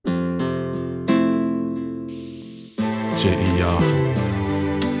J.E., y'all.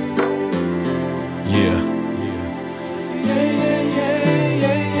 Yeah.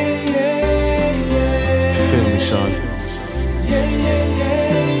 Feel me, shawty.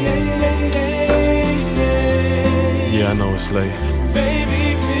 Yeah, I know it's late.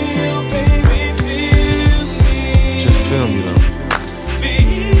 Baby, feel me. Just feel me, though.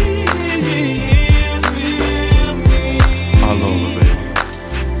 Feel me. All over, baby.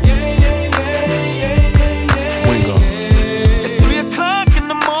 Wingo. It's 3 o'clock in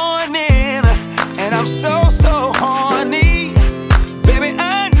the morning, and I'm so horny. Baby,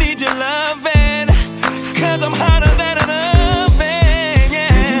 I need your loving, 'cause I'm hotter than an oven,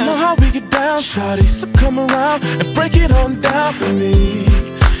 yeah. You know how we get down, shawty, so come around and break it on down for me.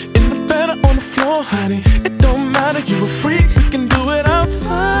 In the bed or on the floor, honey, it don't matter, you a freak, we can do it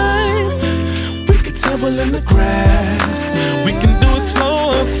outside. We can tumble in the grass, we can do it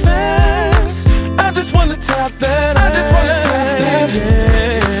slow or fast. I just wanna tap that ass.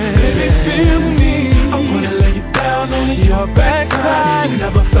 Baby, feel me, I wanna lay you down on your backside. You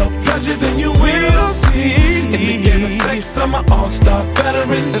never felt pleasure, then you will see. In the game of sex, I'm an all-star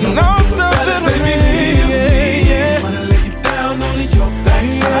veteran, and an all-star veteran. Baby, feel me, I wanna lay you down on your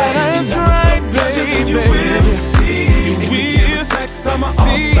backside. That's right, pleasure, then you will see. In the game of sex, I'm an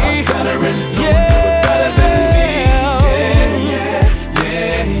all-star veteran. No one do it better than me.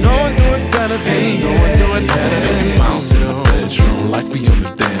 No one do it better than me. No one do it better than me. Bounce in the bedroom like we on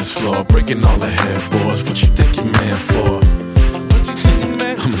the dance floor, breaking all the headboards. What you think you're man for?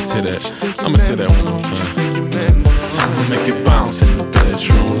 I'ma say that one more time. I'ma make it bounce in the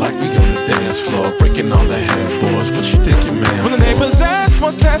bedroom like we on the dance floor, breaking all the headboards. What you think you're man When for? the neighbors ask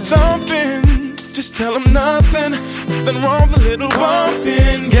what's that thumping, just tell them nothing wrong with a little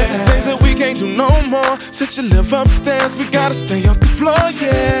bumping. Guess it's things that we can't do no more. Since you live upstairs, we gotta stay off the floor,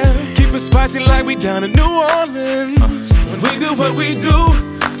 yeah. Keep it spicy like we down in New Orleans. When we do what we do,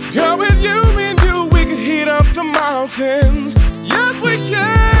 girl, with you, me and you, we can heat up the mountains. Yes, we can.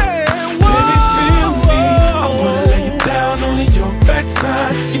 Baby, feel me. I wanna lay you down on your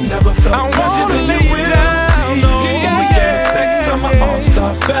backside. You never felt pleasure, then you will see. When we get sex, I'm an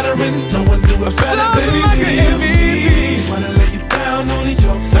all-star veteran. No one do it better. Baby, feel me. I wanna lay you down on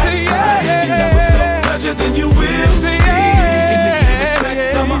your backside. You never felt pleasure, then you will see. In the game of sex,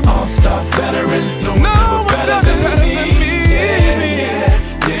 I'm an all-star veteran. No one do it better than me.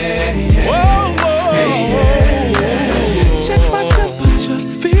 Check my temperature,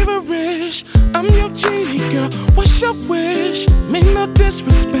 feverish. I'm your genie, girl. What's your wish? Mean no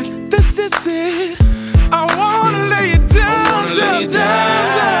disrespect, this is it. I wanna lay you